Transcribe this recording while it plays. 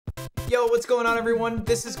Yo, what's going on, everyone?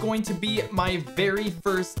 This is going to be my very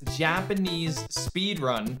first Japanese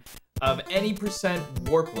speedrun of any percent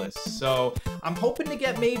warpless. So I'm hoping to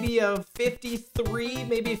get maybe a 53,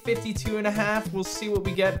 maybe a 52.5. We'll see what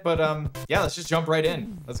we get. But yeah, let's just jump right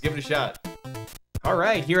in. Let's give it a shot. All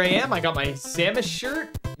right, here I am. I got my Samus shirt,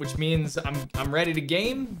 which means I'm ready to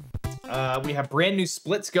game. We have brand new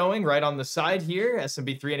splits going right on the side here.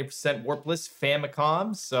 SMB 300% warpless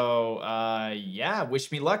Famicom. So yeah,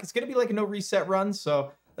 wish me luck. It's gonna be like a no reset run.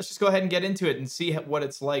 So let's just go ahead and get into it and see what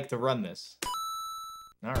it's like to run this.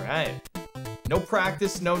 All right, no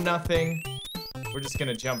practice, no nothing. We're just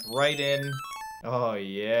gonna jump right in. Oh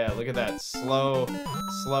yeah, look at that slow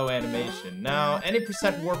animation. Now, any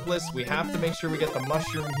percent warpless, we have to make sure we get the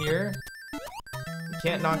mushroom here. We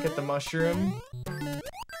can't not get the mushroom.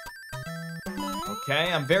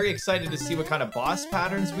 Okay, I'm very excited to see what kind of boss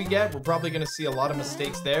patterns we get. We're probably gonna see a lot of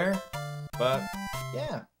mistakes there, but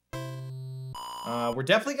yeah. We're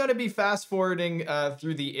definitely gonna be fast forwarding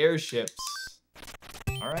through the airships.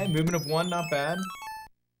 All right, movement of 1, not bad.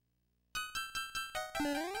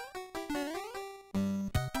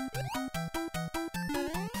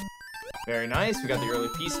 Very nice. We got the early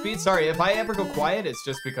P speed. Sorry, if I ever go quiet, it's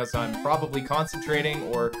just because I'm probably concentrating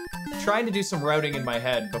or trying to do some routing in my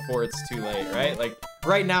head before it's too late, right? Like,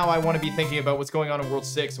 right now, I want to be thinking about what's going on in World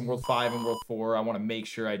 6 and World 5 and World 4. I want to make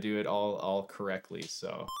sure I do it all correctly,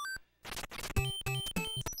 so.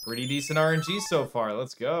 Pretty decent RNG so far.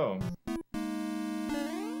 Let's go.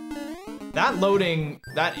 That loading,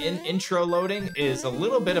 that intro loading is a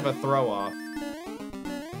little bit of a throw-off.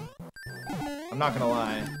 I'm not gonna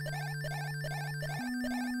lie.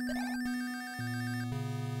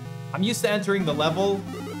 I'm used to entering the level,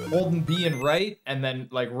 holding B and right, and then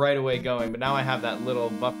like right away going, but now I have that little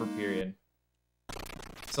buffer period.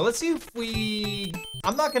 So let's see if we...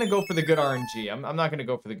 I'm not gonna go for the good RNG. I'm not gonna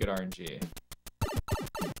go for the good RNG.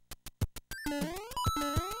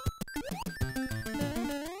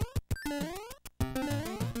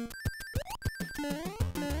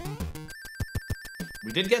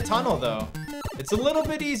 We did get tunnel though. It's a little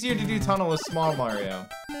bit easier to do tunnel with small Mario.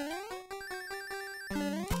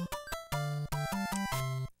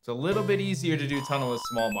 It's a little bit easier to do tunnel with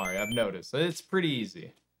small Mario, I've noticed. It's pretty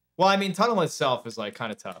easy. Well, I mean, tunnel itself is like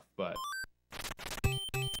kind of tough, but...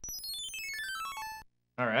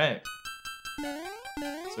 All right.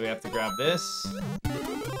 So we have to grab this.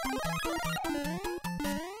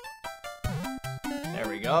 There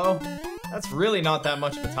we go. That's really not that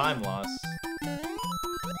much of a time loss.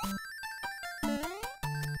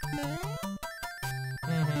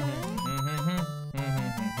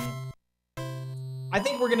 I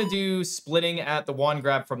think we're gonna do splitting at the wand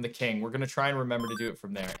grab from the king. We're gonna try and remember to do it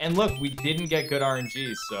from there. And look, we didn't get good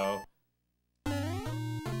RNG, so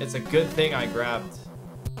it's a good thing I grabbed.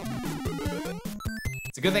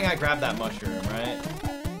 It's a good thing I grabbed that mushroom, right?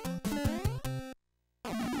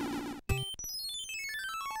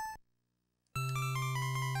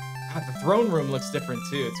 God, the throne room looks different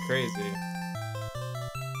too. It's crazy.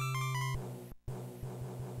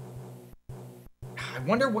 I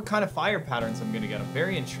wonder what kind of fire patterns I'm gonna get. I'm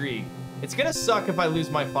very intrigued. It's gonna suck if I lose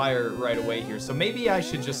my fire right away here, so maybe I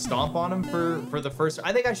should just stomp on him for the first...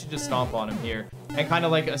 I think I should just stomp on him here and kind of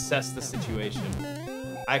like assess the situation.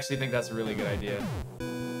 I actually think that's a really good idea.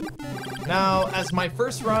 Now, as my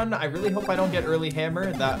first run, I really hope I don't get early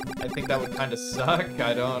hammer. I think that would kind of suck.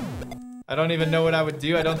 I don't even know what I would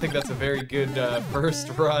do. I don't think that's a very good first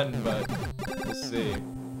run, but we'll see.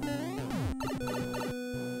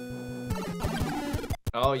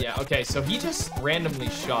 Oh, yeah. Okay, so he just randomly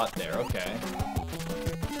shot there. Okay.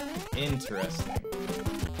 Interesting.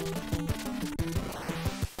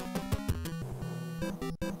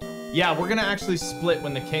 Yeah, we're gonna actually split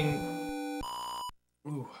when the king...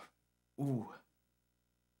 Ooh. Ooh.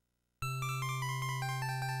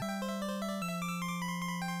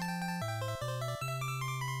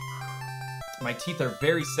 My teeth are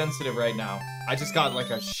very sensitive right now. I just got like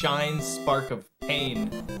a shine spark of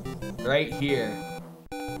pain right here.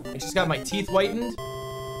 I just got my teeth whitened,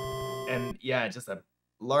 and yeah, just a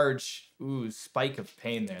large spike of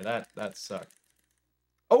pain there. That sucked.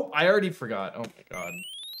 Oh, I already forgot. Oh my god.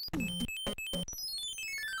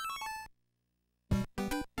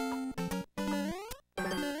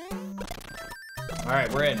 All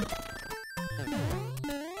right, we're in.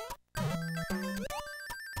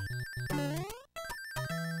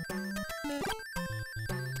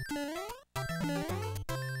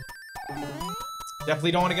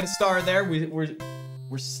 Definitely don't want to get a star there.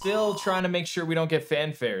 We're still trying to make sure we don't get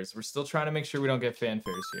fanfares. We're still trying to make sure we don't get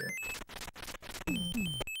fanfares here.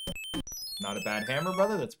 Not a bad hammer,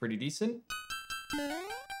 brother. That's pretty decent.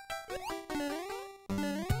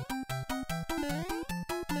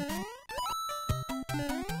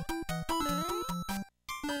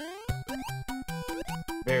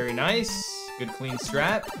 Very nice. Good clean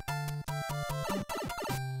strat.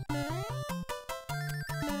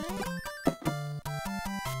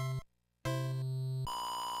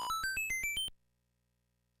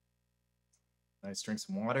 Nice, drink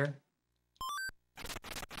some water.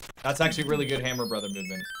 That's actually really good Hammer Brother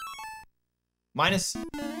movement. Minus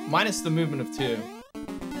the movement of 2.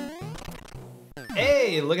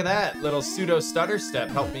 Hey, look at that. Little pseudo stutter step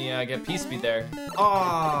helped me get P-speed there.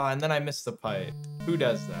 Aw, and then I missed the pipe. Who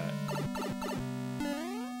does that?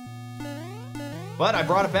 But I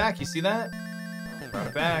brought it back. You see that? Brought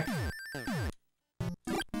it back.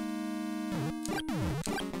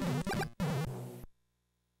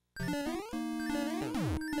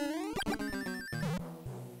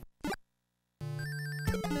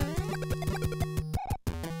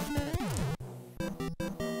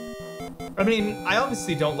 I mean, I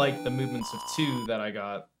obviously don't like the movements of 2 that I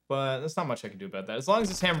got, but there's not much I can do about that. As long as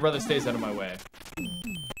this Hammer Brother stays out of my way.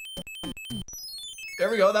 There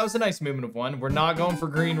we go. That was a nice movement of 1. We're not going for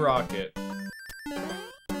Green Rocket.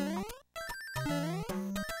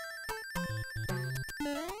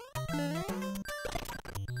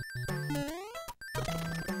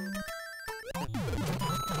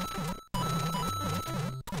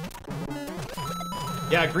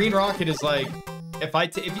 Yeah, Green Rocket is like,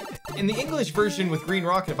 in the English version with Green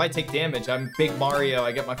Rocket, if I take damage, I'm Big Mario,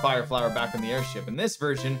 I get my Fire Flower back on the airship. In this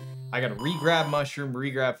version, I gotta re-grab Mushroom,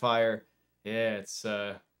 re-grab Fire. Yeah, it's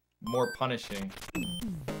more punishing.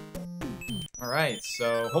 Alright,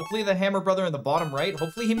 so hopefully the Hammer Brother in the bottom right,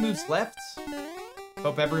 hopefully he moves left.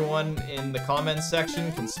 Hope everyone in the comments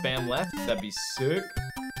section can spam left, that'd be sick.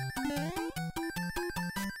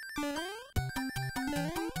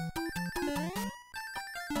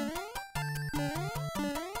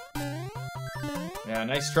 Yeah,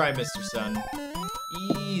 nice try, Mr. Sun.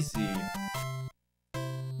 Easy.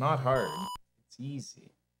 Not hard. It's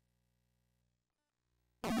easy.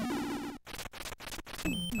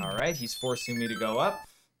 Alright, he's forcing me to go up.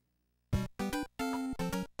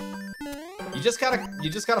 You just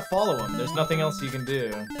gotta follow him. There's nothing else you can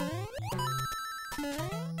do.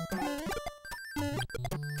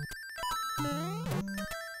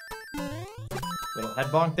 Little head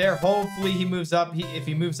bonk there. Hopefully he moves up. If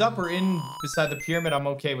he moves up or in beside the pyramid, I'm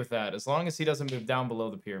okay with that. As long as he doesn't move down below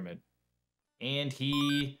the pyramid. And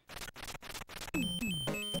he...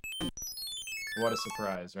 What a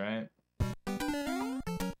surprise, right?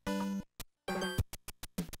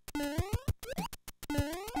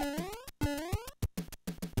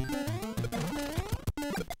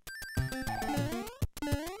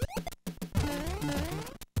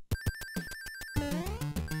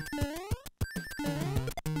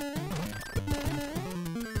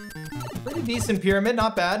 Pretty decent pyramid,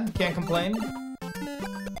 not bad. Can't complain.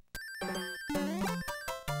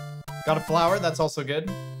 Got a flower, that's also good.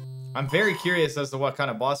 I'm very curious as to what kind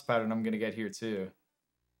of boss pattern I'm gonna get here too.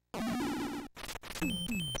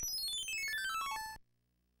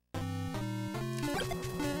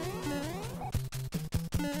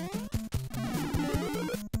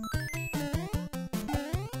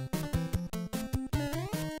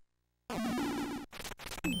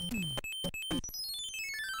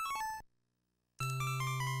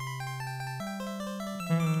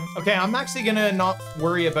 Okay, I'm actually gonna not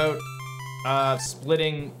worry about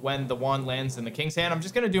splitting when the wand lands in the king's hand. I'm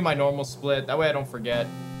just gonna do my normal split, that way I don't forget.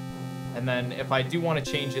 And then if I do want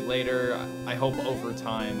to change it later, I hope over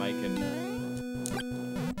time I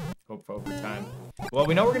can... Hope for over time. Well,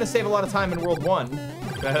 we know we're gonna save a lot of time in World 1.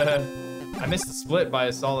 I missed the split by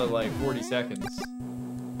a solid, like, 40 seconds.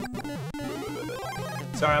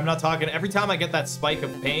 Sorry, I'm not talking. Every time I get that spike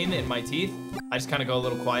of pain in my teeth, I just kind of go a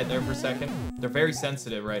little quiet there for a second. They're very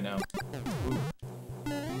sensitive right now. Ooh.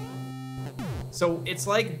 So it's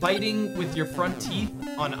like biting with your front teeth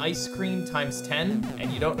on ice cream times 10,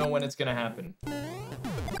 and you don't know when it's gonna happen.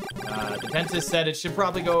 The dentist said it should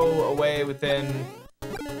probably go away within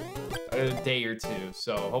a day or two,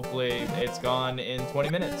 so hopefully it's gone in 20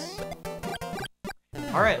 minutes.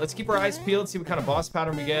 All right, let's keep our eyes peeled, see what kind of boss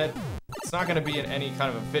pattern we get. It's not gonna be in any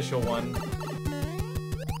kind of official one.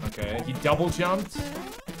 Okay, he double jumped.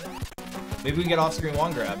 Maybe we can get off-screen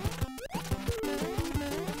wand grab.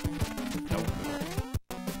 Nope.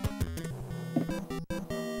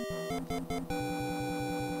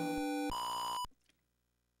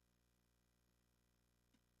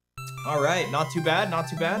 All right, not too bad, not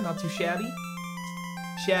too bad, not too shabby.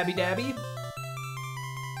 Shabby dabby.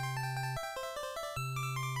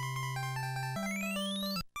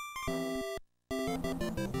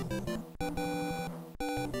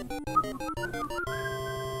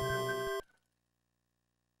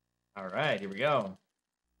 here we go.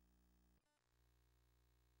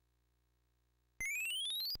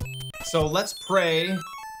 So let's pray.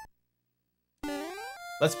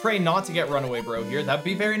 Let's pray not to get runaway bro here. That'd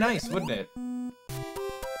be very nice, wouldn't it?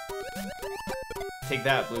 Take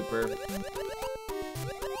that, blooper.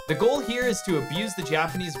 The goal here is to abuse the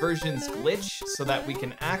Japanese version's glitch so that we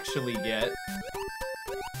can actually get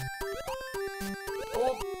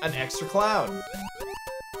an extra cloud.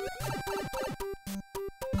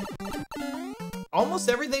 Almost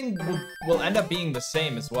everything will end up being the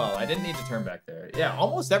same as well. I didn't need to turn back there. Yeah,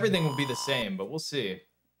 almost everything will be the same, but we'll see.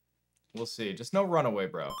 We'll see. Just no runaway,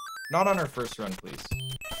 bro. Not on our first run, please.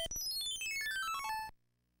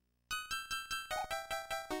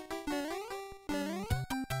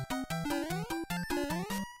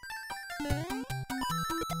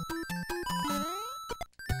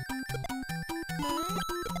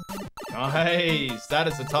 Nice! That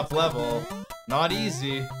is a tough level. Not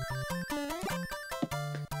easy.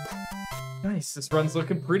 Nice. This run's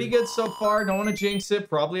looking pretty good so far. Don't want to jinx it.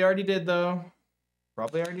 Probably already did, though.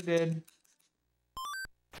 Probably already did.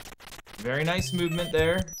 Very nice movement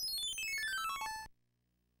there.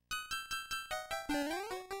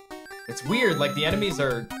 It's weird. Like, the enemies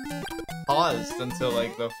are paused until,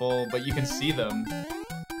 like, the full... But you can see them.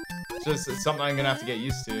 It's something I'm going to have to get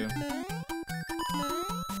used to.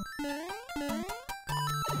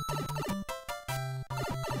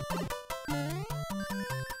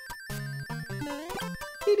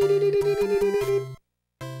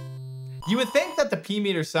 You would think that the P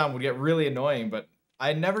meter sound would get really annoying, but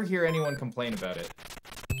I never hear anyone complain about it.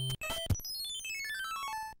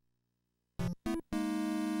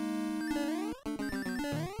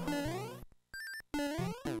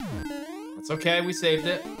 That's okay, we saved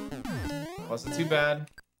it. Wasn't too bad.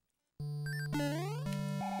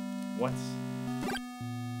 What?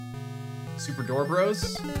 Super Door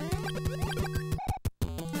Bros?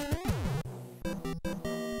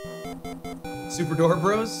 Super Door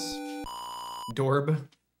Bros? Dorb.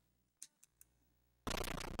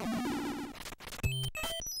 I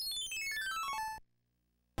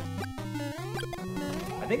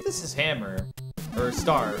think this is Hammer. Or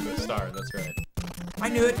Star. Star, that's right. I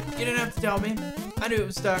knew it. You didn't have to tell me. I knew it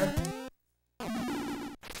was Star.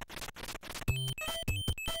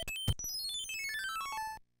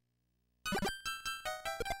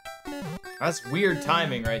 That's weird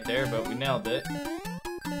timing right there, but we nailed it.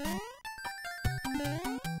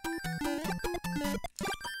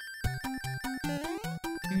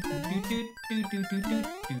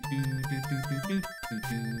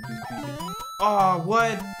 Oh,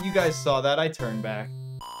 what? You guys saw that. I turned back.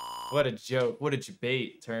 What a joke. What a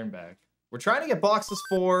debate. Turn back. We're trying to get boxes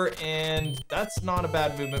 4, and that's not a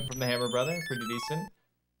bad movement from the Hammer Brother. Pretty decent.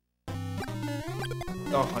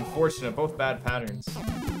 Oh, unfortunate. Both bad patterns.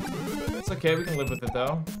 It's okay. We can live with it,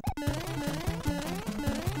 though.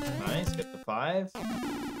 Nice. Get the 5.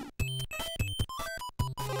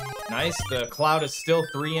 Nice. The cloud is still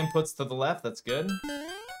 3 inputs to the left. That's good.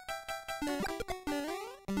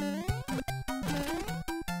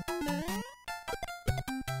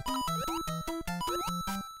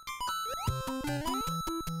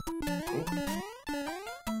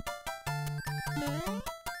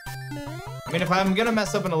 I mean, if I'm gonna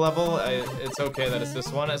mess up in a level, it's okay that it's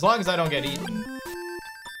this one. As long as I don't get eaten.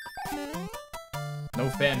 No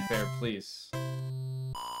fanfare, please.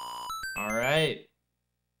 Alright.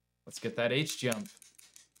 Let's get that H jump.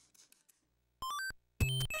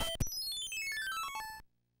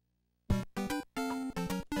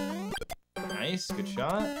 Nice, good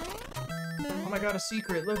shot. Oh my god, a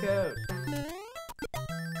secret, look out.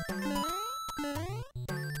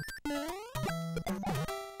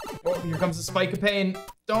 Oh, here comes the spike of pain.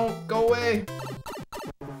 Don't go away.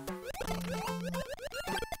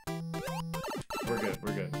 We're good,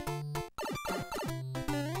 we're good.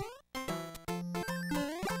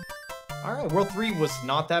 Alright, World 3 was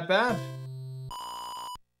not that bad.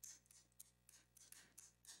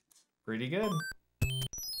 Pretty good.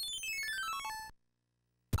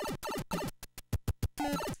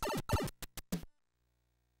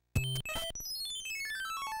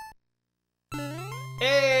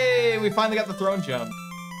 Hey, we finally got the throne jump.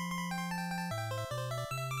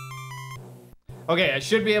 Okay, I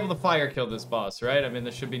should be able to fire kill this boss, right? I mean,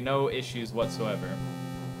 there should be no issues whatsoever.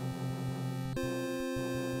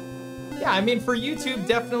 Yeah, I mean, for YouTube,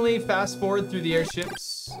 definitely fast forward through the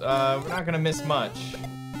airships. We're not gonna miss much.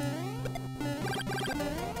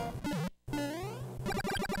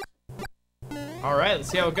 All right, let's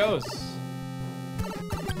see how it goes.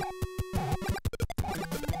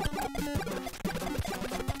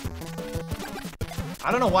 I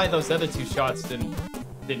don't know why those other 2 shots didn't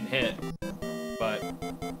hit.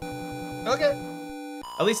 Okay.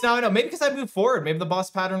 At least now I know. Maybe because I moved forward. Maybe the boss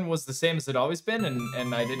pattern was the same as it always been,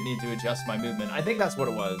 and I didn't need to adjust my movement. I think that's what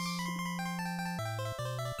it was.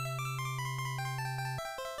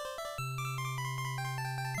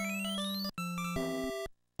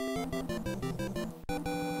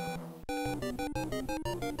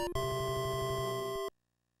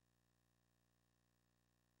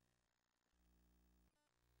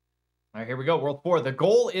 All right, here we go. World 4. The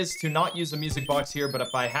goal is to not use a music box here, but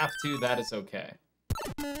if I have to, that is okay.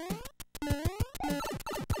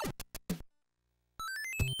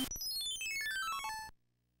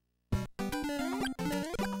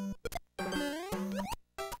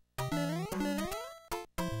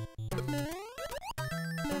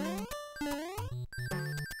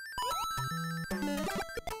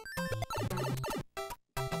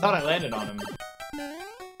 I thought I landed on him.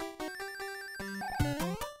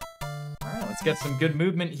 Alright, let's get some good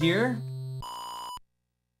movement here.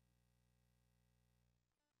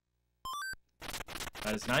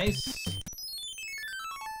 That is nice.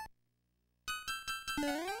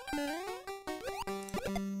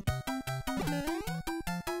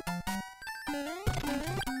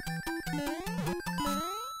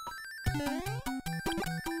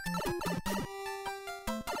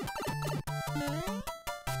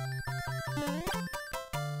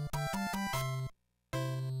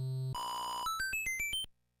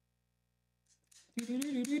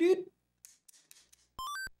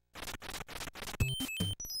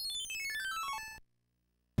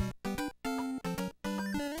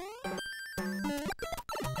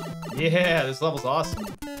 Yeah, this level's awesome.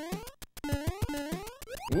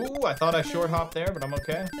 Ooh, I thought I short hopped there, but I'm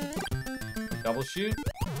okay. Double shoot.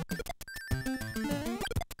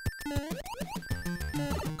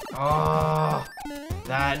 Ah,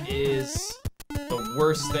 that is the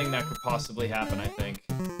worst thing that could possibly happen, I think.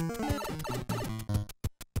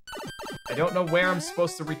 I don't know where I'm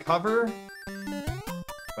supposed to recover,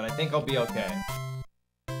 but I think I'll be okay.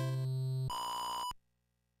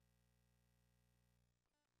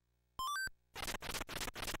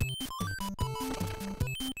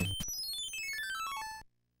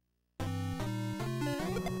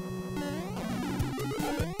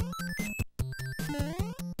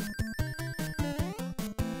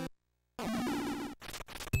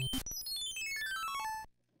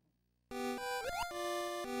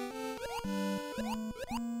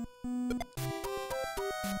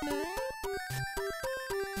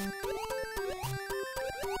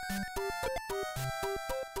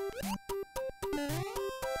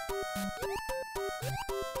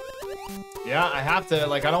 Yeah, I have to,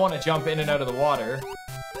 like, I don't want to jump in and out of the water.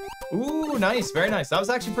 Ooh, nice, very nice. That was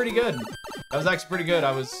actually pretty good. That was actually pretty good.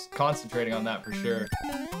 I was concentrating on that for sure.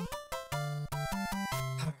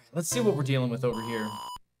 Alright, let's see what we're dealing with over here.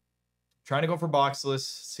 Trying to go for boxless,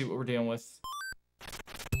 see what we're dealing with.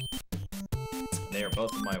 They are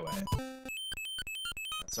both in my way.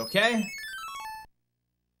 That's okay.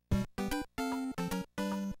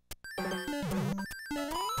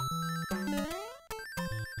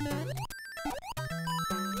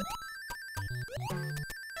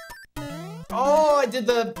 Oh,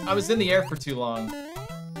 I was in the air for too long.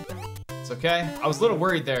 It's okay. I was a little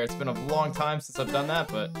worried there. It's been a long time since I've done that,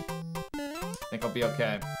 but I think I'll be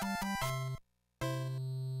okay.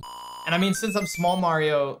 And I mean, since I'm small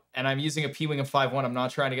Mario and I'm using a P-Wing of 5-1, I'm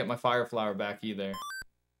not trying to get my Fire Flower back either.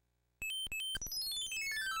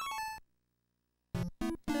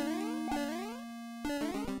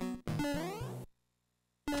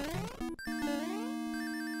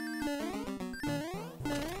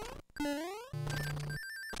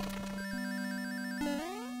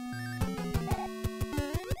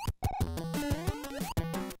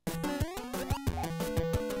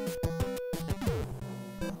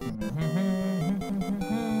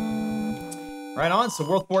 Right on, so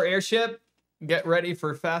World 4 airship, get ready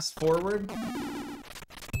for fast forward.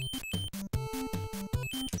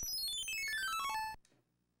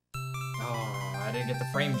 Oh, I didn't get the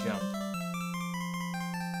frame jump.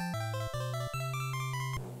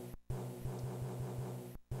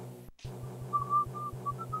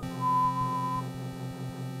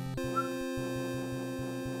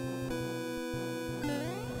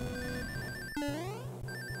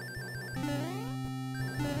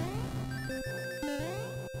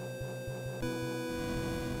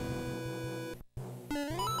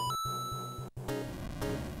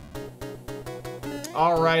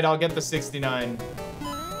 All right, I'll get the 69.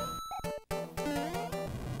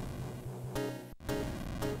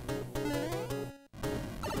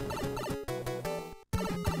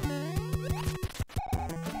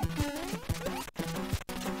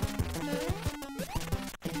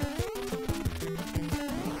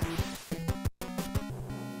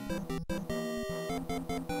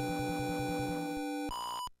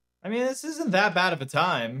 I mean, this isn't that bad of a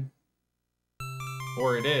time.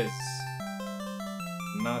 Or it is.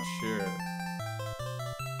 Not sure.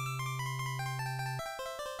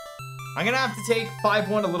 I'm gonna have to take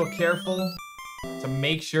 5-1 a little careful to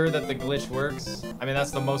make sure that the glitch works. I mean,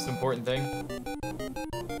 that's the most important thing.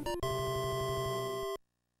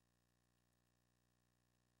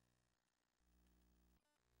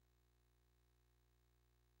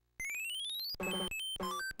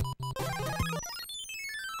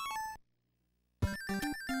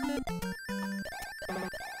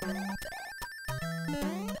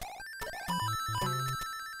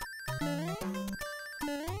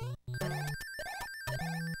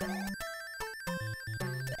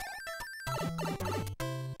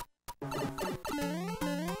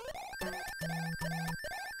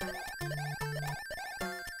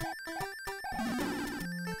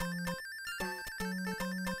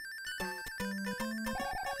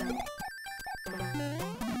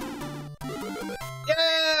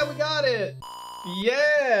 Yeah, we got it.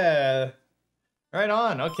 Yeah. Right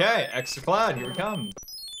on. Okay, extra cloud, here we come.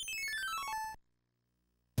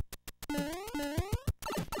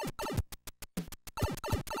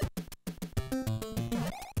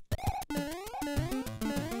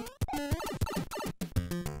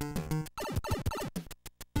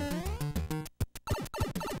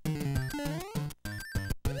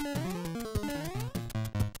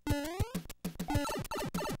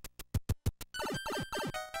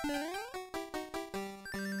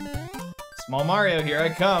 Small Mario, here I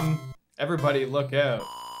come. Everybody look out.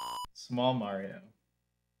 Small Mario.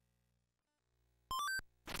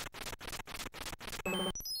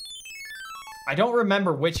 I don't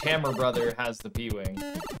remember which Hammer Brother has the P-Wing.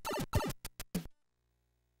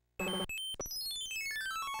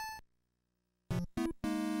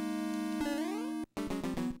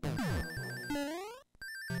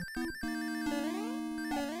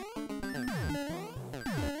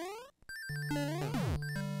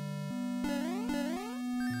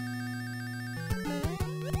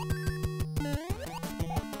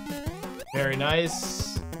 Very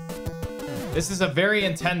nice. This is a very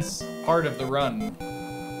intense part of the run.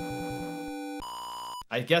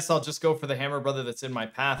 I guess I'll just go for the Hammer Brother that's in my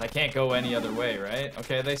path. I can't go any other way, right?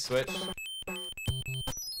 Okay, they switched.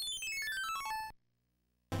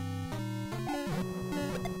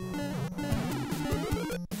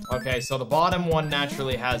 Okay, so the bottom one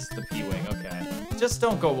naturally has the P-Wing. Okay. Just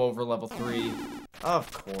don't go over level 3.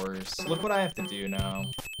 Of course. Look what I have to do now.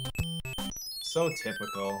 So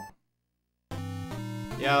typical.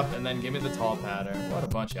 Yep, and then give me the tall pattern. What a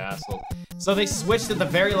bunch of assholes. So they switched at the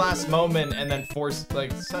very last moment and then forced,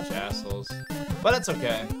 like, such assholes. But that's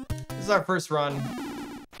okay. This is our first run.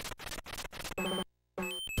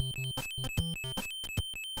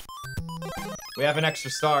 We have an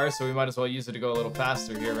extra star, so we might as well use it to go a little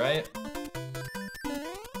faster here, right?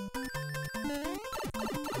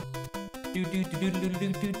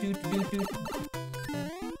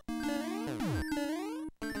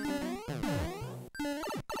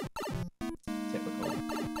 Typical.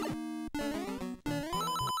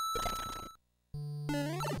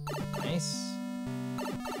 Nice.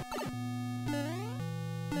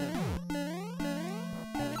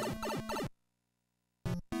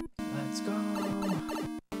 Let's go.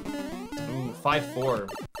 Ooh, 5-4.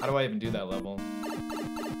 How do I even do that level?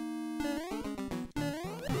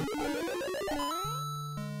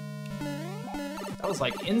 That was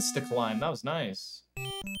like insta-climb. That was nice.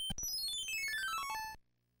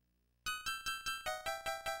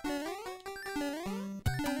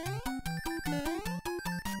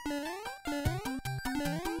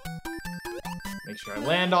 Make sure I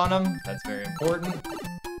land on him. That's very important.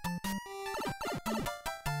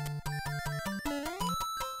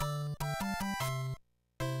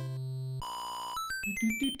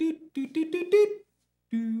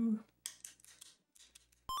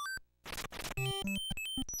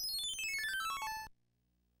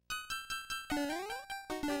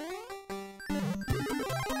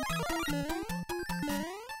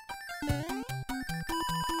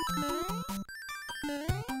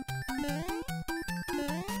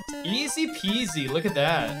 Easy peasy, look at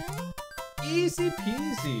that. Easy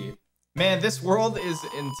peasy. Man, this world is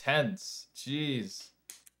intense. Jeez.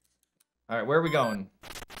 All right, where are we going?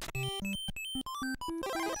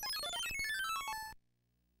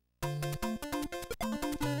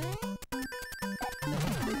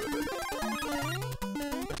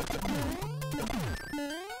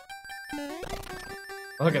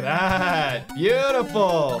 Look at that.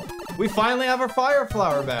 Beautiful. We finally have our fire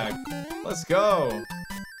flower back. Let's go.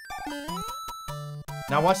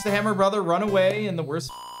 Now watch the Hammer Brother run away in the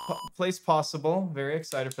worst place possible. Very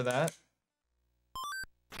excited for that.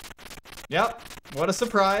 Yep, what a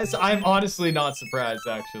surprise. I'm honestly not surprised,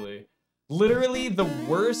 actually. Literally the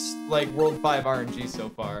worst, like, World 5 RNG so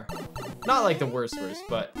far. Not like the worst,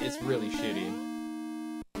 but it's really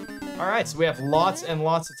shitty. Alright, so we have lots and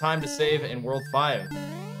lots of time to save in World 5.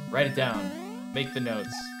 Write it down. Make the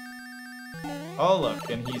notes. Oh, look,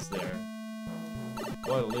 and he's there.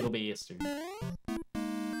 What a little bastard.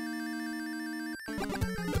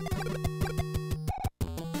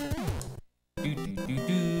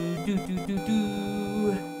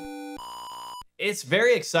 It's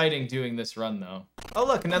very exciting doing this run, though. Oh,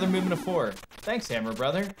 look, another movement of 4. Thanks, Hammer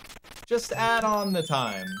Brother. Just add on the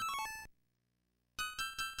time.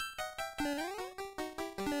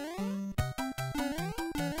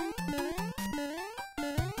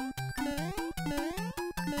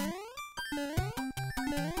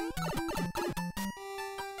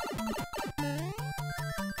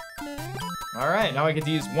 Alright, now I get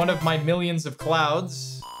to use one of my millions of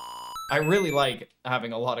clouds. I really like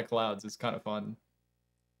having a lot of clouds. It's kind of fun.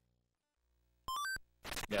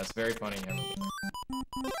 Yeah, it's very funny.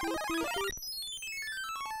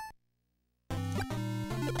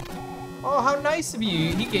 Oh, how nice of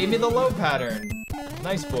you. He gave me the low pattern.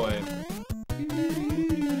 Nice boy.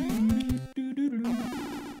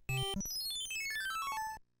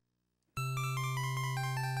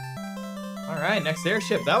 Alright, next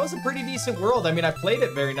airship. That was a pretty decent world. I mean, I played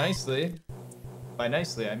it very nicely. By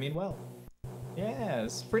nicely, I mean well. Yeah,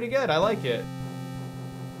 it's pretty good. I like it.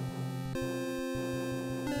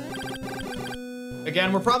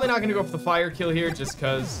 Again, we're probably not going to go for the fire kill here just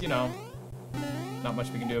because, you know, not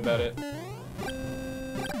much we can do about it.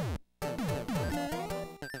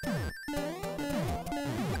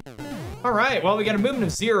 Alright, well, we got a movement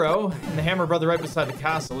of 0 and the Hammer Brother right beside the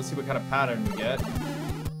castle. Let's see what kind of pattern we get.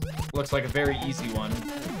 Looks like a very easy one.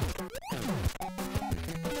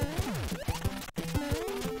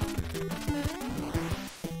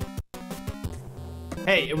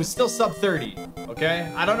 Hey, it was still sub 30,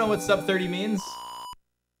 okay? I don't know what sub 30 means,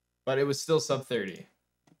 but it was still sub 30.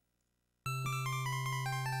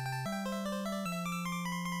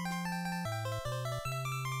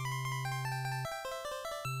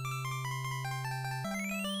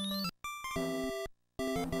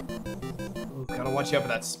 Ooh, gotta watch out for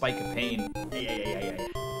that spike of pain.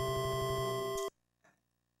 It's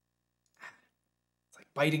like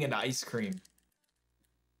biting into ice cream.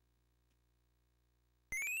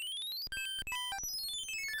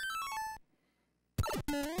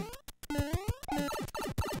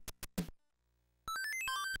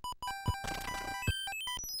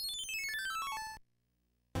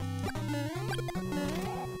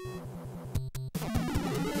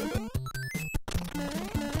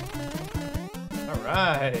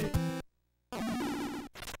 Alright.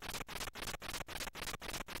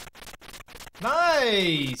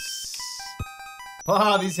 Nice!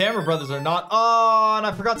 Wow, these Hammer Brothers are not... Oh, and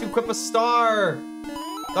I forgot to equip a star!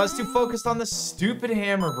 I was too focused on the stupid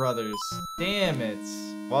Hammer Brothers. Damn it.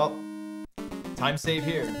 Well, time save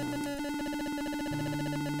here.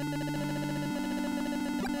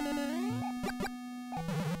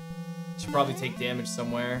 Should probably take damage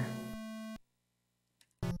somewhere.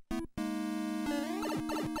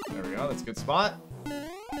 There we go, that's a good spot.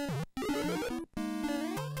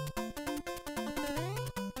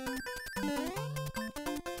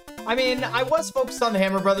 I mean, I was focused on the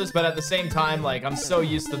Hammer Brothers, but at the same time, like, I'm so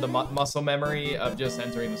used to the muscle memory of just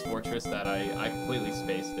entering this fortress that I completely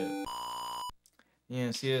spaced it.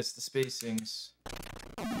 Yes, yes, the spacings.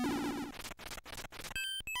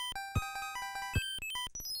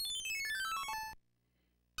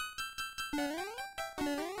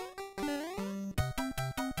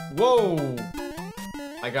 Whoa!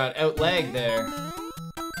 I got outlagged there.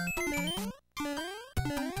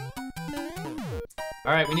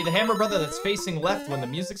 Alright, we need a Hammer Brother that's facing left when the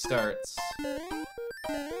music starts.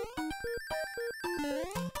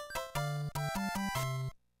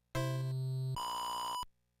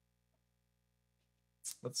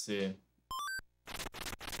 Let's see.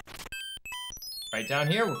 Right down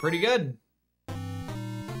here, we're pretty good.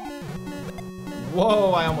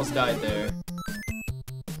 Whoa, I almost died there.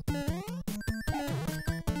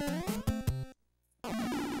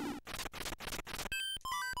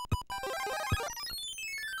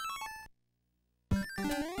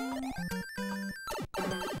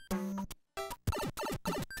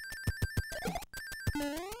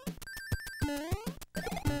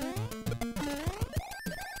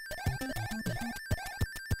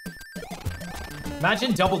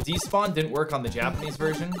 Imagine double despawn didn't work on the Japanese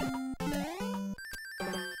version.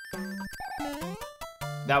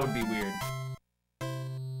 That would be weird.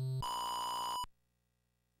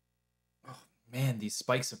 Oh man, these these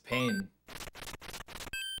spikes of pain.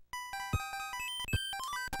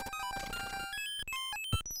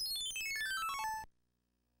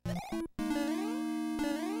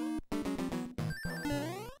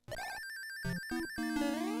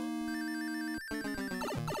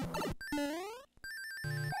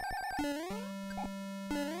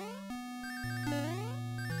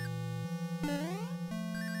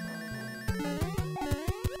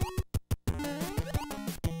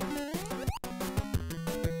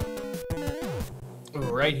 Ooh,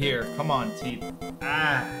 right here. Come on, teeth.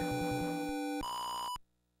 Ah.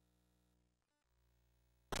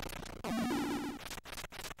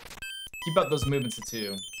 Keep up those movements of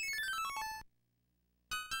 2.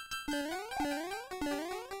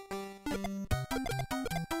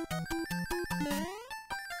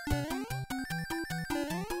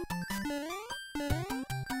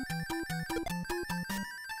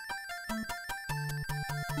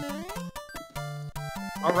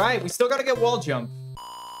 All right, we still gotta get wall jump.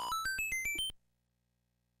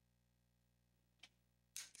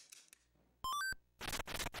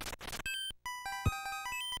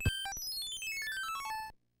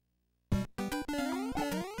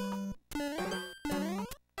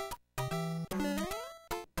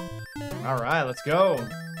 All right, let's go.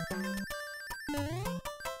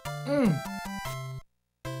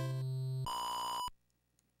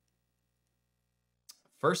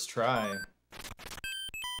 First try.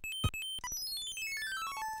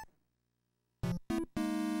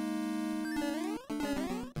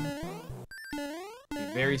 Be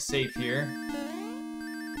very safe here.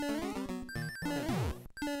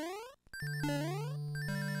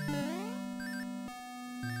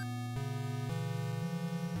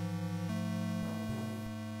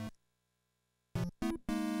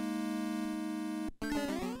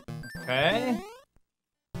 Okay.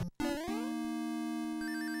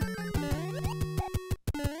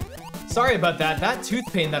 Sorry about that. That tooth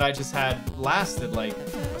pain that I just had lasted like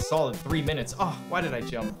a solid 3 minutes. Oh, why did I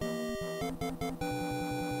jump?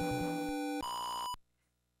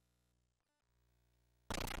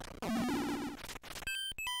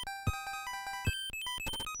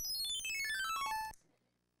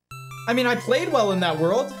 I mean, I played well in that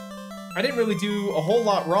world. I didn't really do a whole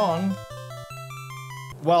lot wrong.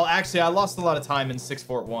 Well, actually, I lost a lot of time in 6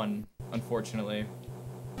 Fort 1, unfortunately.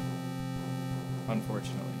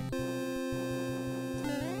 Unfortunately.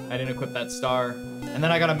 I didn't equip that star. And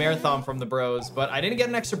then I got a marathon from the bros, but I didn't get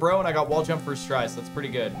an extra bro and I got wall jump first try, so that's pretty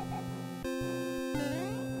good.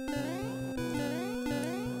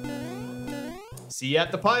 See you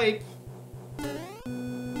at the pipe.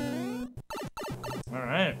 All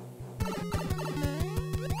right.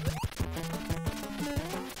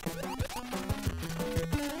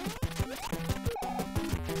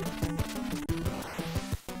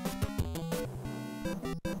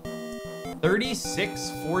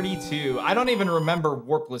 $36.42. I don't even remember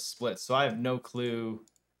warpless splits, so I have no clue.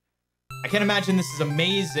 I can't imagine this is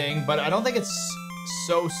amazing, but I don't think it's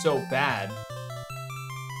so bad.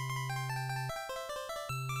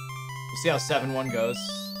 We'll see how 7-1 goes.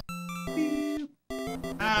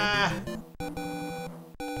 Ah.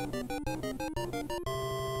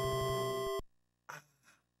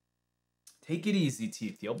 Take it easy,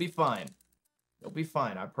 Teeth. You'll be fine. You'll be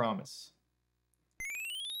fine, I promise.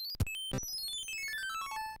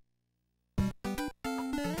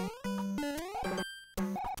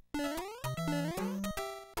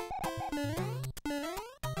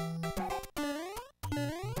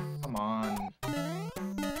 Come on.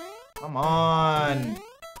 Come on.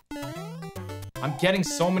 I'm getting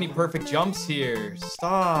so many perfect jumps here.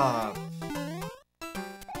 Stop.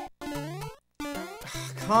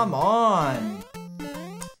 Come on.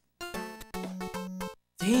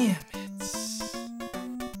 Damn it.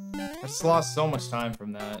 I just lost so much time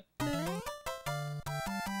from that.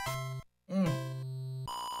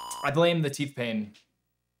 I blame the teeth pain.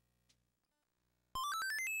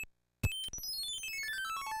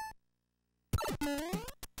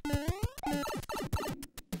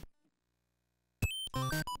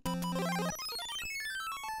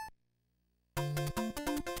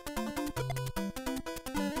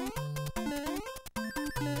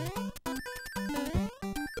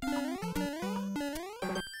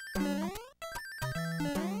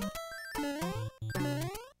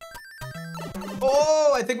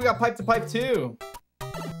 Oh, I think we got pipe to pipe too.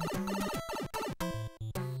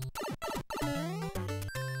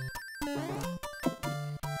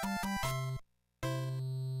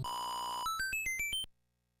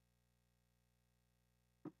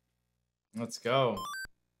 Let's go.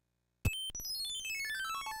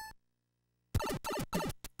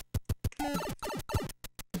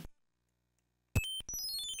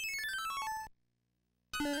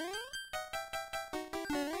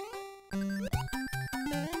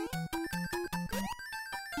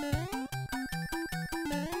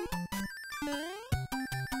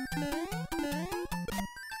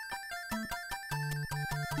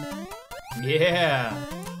 Yeah.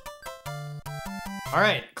 All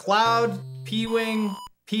right, Cloud, P-Wing,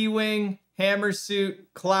 P-Wing, Hammer Suit,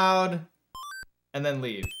 Cloud, and then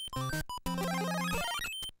leave.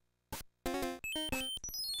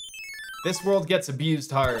 This world gets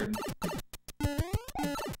abused hard.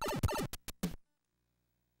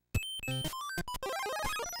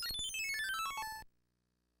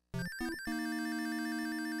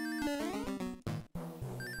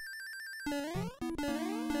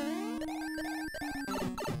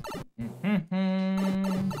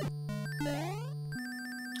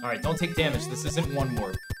 Alright, don't take damage. This isn't one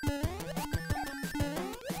warp.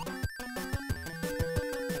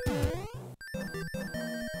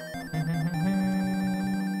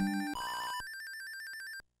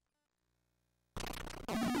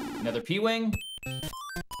 Another P-Wing.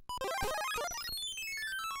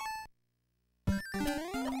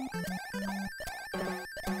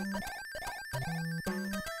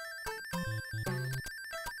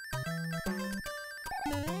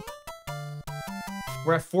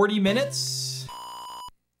 We're at 40 minutes.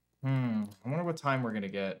 I wonder what time we're gonna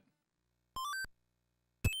get.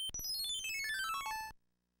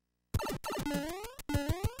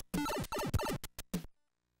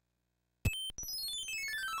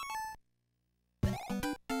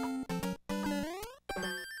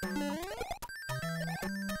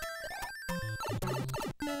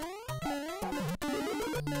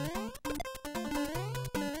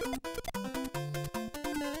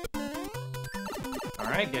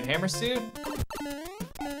 Alright, get Hammer Suit.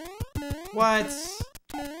 What?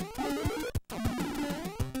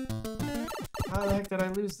 How the heck did I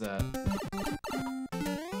lose that?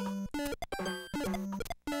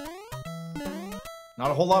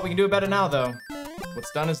 Not a whole lot we can do about it now, though.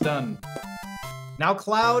 What's done is done. Now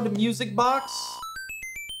Cloud Music Box.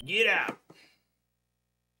 Get out.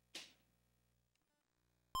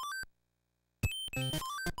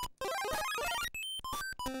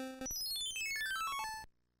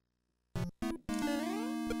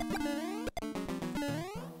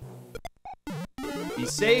 Be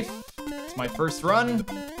safe. It's my first run.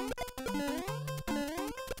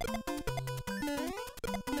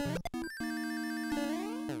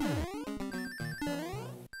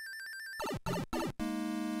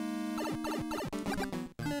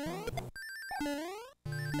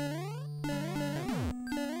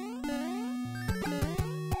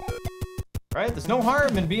 Right? There's no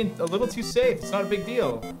harm in being a little too safe. It's not a big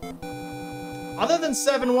deal. Other than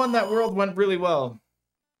 7-1, that world went really well.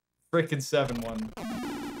 Frickin' 7-1.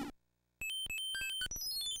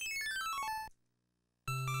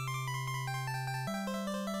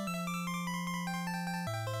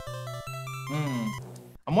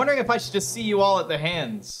 I'm wondering if I should just see you all at the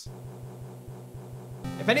hands.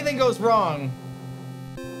 If anything goes wrong,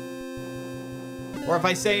 or if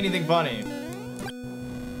I say anything funny.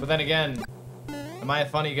 But then again, am I a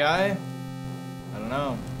funny guy? I don't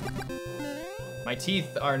know. My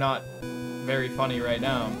teeth are not very funny right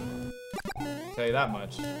now. I'll tell you that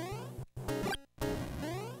much.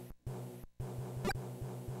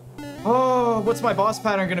 Oh, what's my boss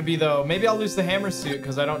pattern gonna be though? Maybe I'll lose the Hammer Suit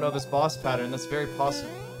because I don't know this boss pattern. That's very possible.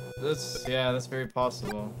 That's very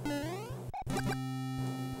possible.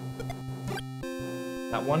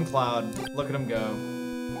 That one Cloud, look at him go.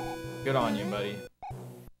 Good on you, buddy.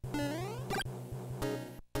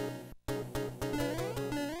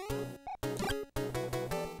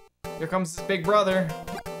 Here comes his big brother.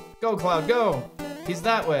 Go, Cloud, go! He's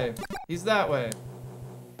that way. He's that way.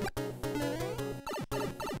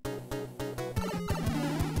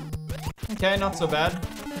 Okay, not so bad.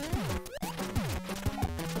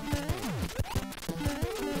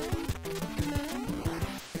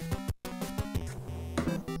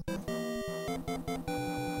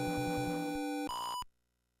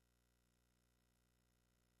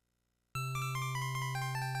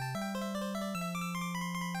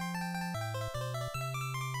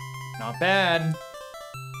 Not bad.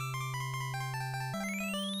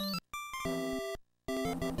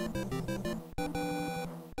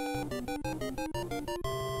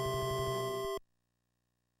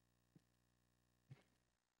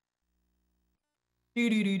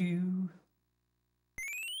 Do-do-do-do.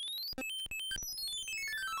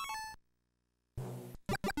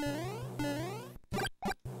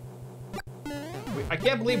 I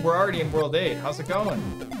can't believe we're already in World 8. How's it going?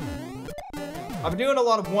 I've been doing a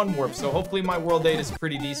lot of one warp, so hopefully my World 8 is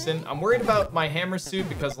pretty decent. I'm worried about my Hammer Suit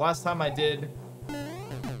because last time I did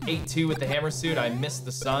 8-2 with the Hammer Suit, I missed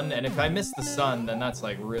the sun. And if I miss the sun, then that's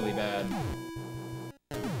like really bad.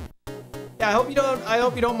 Yeah, I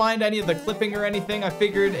hope you don't mind any of the clipping or anything. I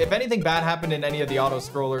figured if anything bad happened in any of the auto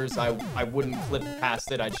scrollers, I wouldn't clip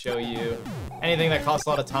past it. I'd show you anything that costs a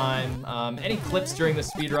lot of time. Any clips during the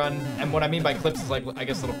speed run, and what I mean by clips is like, I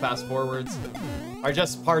guess, little fast forwards, are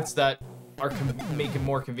just parts that are make it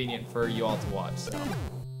more convenient for you all to watch. So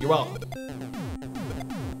you're welcome.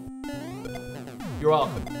 You're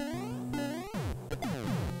welcome.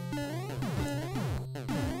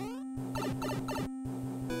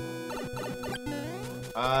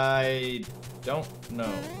 I don't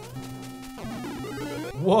know.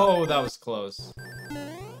 Whoa, that was close.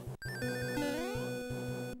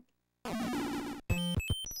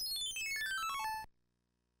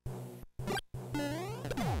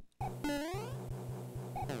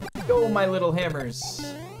 Go, my little hammers.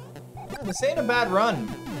 Yeah, this ain't a bad run.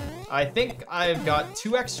 I think I've got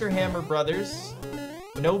 2 extra hammer brothers.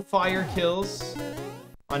 No fire kills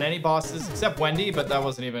on any bosses except Wendy, but that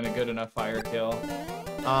wasn't even a good enough fire kill.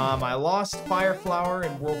 I lost Fire Flower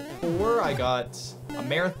in World 4. I got a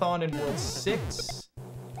Marathon in World 6.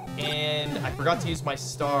 And I forgot to use my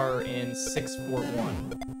star in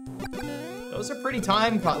 641. Those are pretty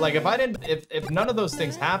time like if none of those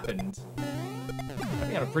things happened, I'd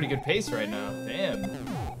be on a pretty good pace right now. Damn.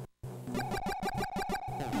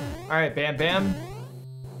 Alright, Bam Bam.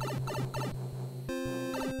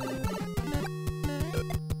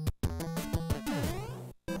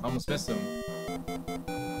 Almost missed him.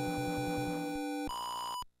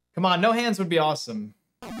 Come on, no hands would be awesome.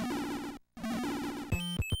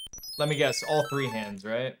 Let me guess, all 3 hands,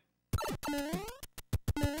 right?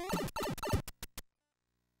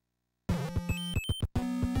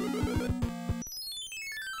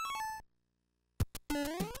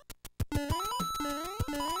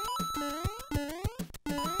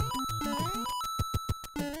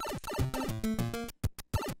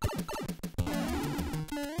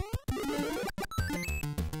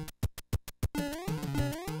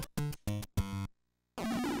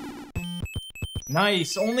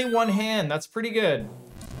 Nice, only 1 hand. That's pretty good.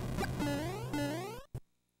 I'm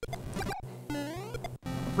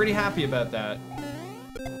pretty happy about that.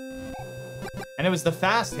 And it was the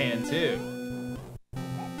fast hand, too.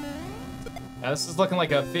 Now, this is looking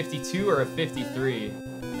like a 52 or a 53.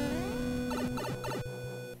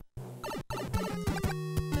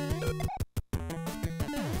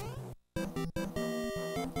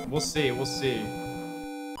 We'll see, we'll see.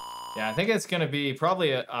 Yeah, I think it's gonna be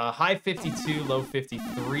probably a high 52, low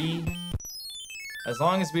 53. As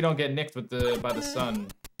long as we don't get nicked with by the sun.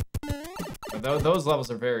 Those levels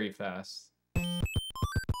are very fast.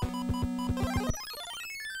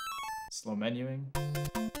 Slow menuing.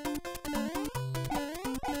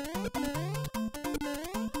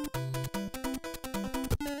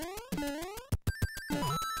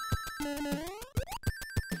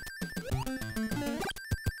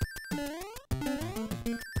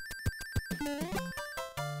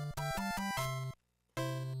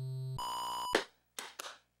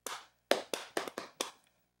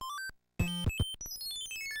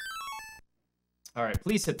 All right,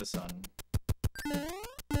 please hit the sun.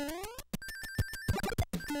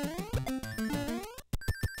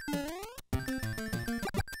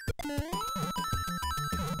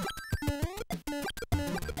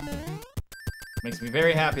 Makes me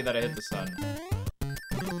very happy that I hit the sun.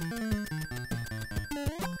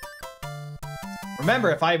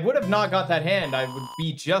 Remember, if I would have not got that hand, I would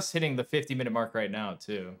be just hitting the 50-minute mark right now,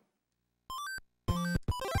 too.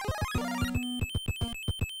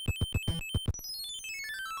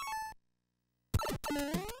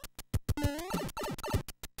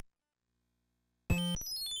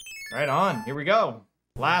 Right on, here we go.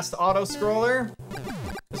 Last auto scroller.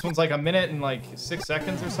 This one's like a minute and like 6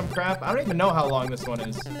 seconds or some crap. I don't even know how long this one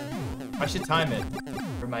is. I should time it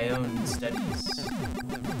for my own studies.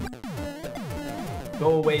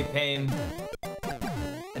 Go away, pain,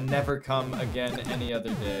 and never come again any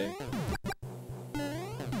other day.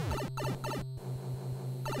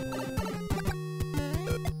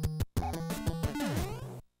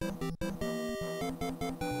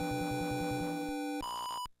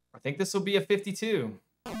 I think this will be a 52.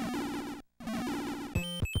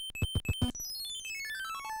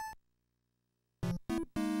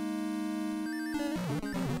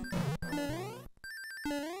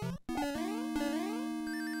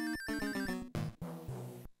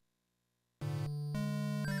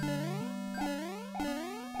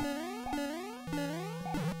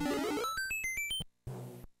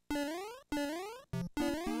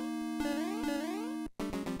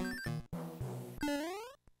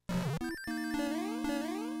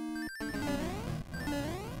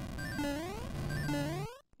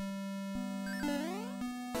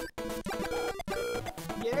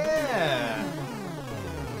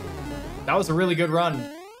 was a really good run.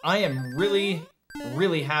 I am really,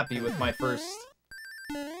 really happy with my first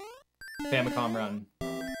Famicom run.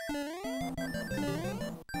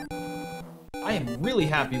 I am really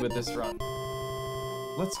happy with this run.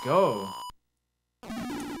 Let's go.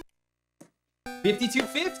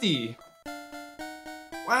 5250.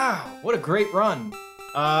 Wow, what a great run.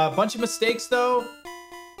 Bunch of mistakes though.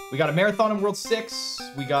 We got a marathon in World 6.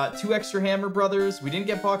 We got 2 extra Hammer Brothers. We didn't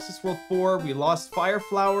get Boxes World 4. We lost Fire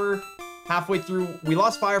Flower halfway through. We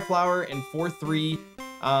lost Fire Flower in 4-3.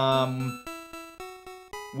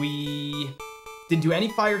 We didn't do any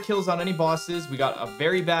fire kills on any bosses. We got a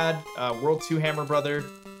very bad World 2 Hammer Brother.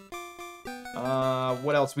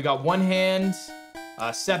 What else? We got One Hand.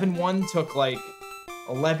 7-1 took like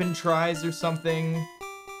 11 tries or something.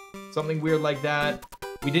 Something weird like that.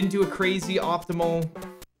 We didn't do a crazy optimal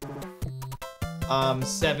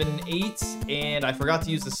 7-8, and I forgot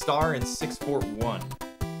to use the star in 6-4-1.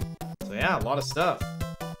 So yeah, a lot of stuff.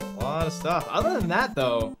 A lot of stuff. Other than that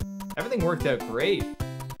though, everything worked out great.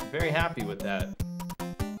 I'm very happy with that.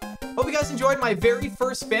 Hope you guys enjoyed my very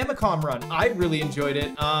first Famicom run. I really enjoyed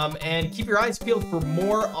it. And keep your eyes peeled for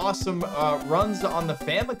more awesome runs on the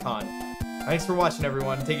Famicom. Thanks for watching,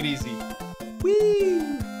 everyone. Take it easy.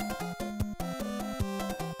 Whee!